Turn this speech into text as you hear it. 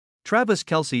Travis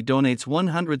Kelce donates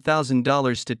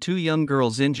 $100,000 to two young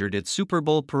girls injured at Super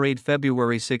Bowl parade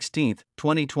February 16,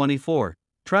 2024.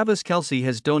 Travis Kelce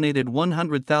has donated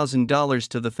 $100,000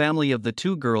 to the family of the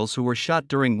two girls who were shot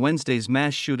during Wednesday's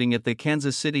mass shooting at the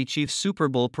Kansas City Chiefs Super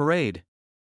Bowl parade.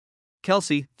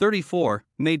 Kelce, 34,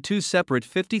 made two separate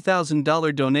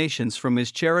 $50,000 donations from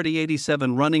his charity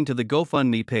 87 running to the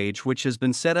GoFundMe page, which has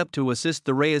been set up to assist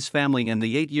the Reyes family and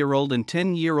the 8-year-old and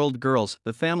 10-year-old girls.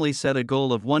 The family set a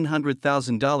goal of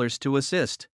 $100,000 to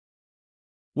assist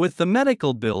with the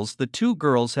medical bills the two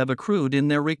girls have accrued in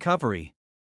their recovery.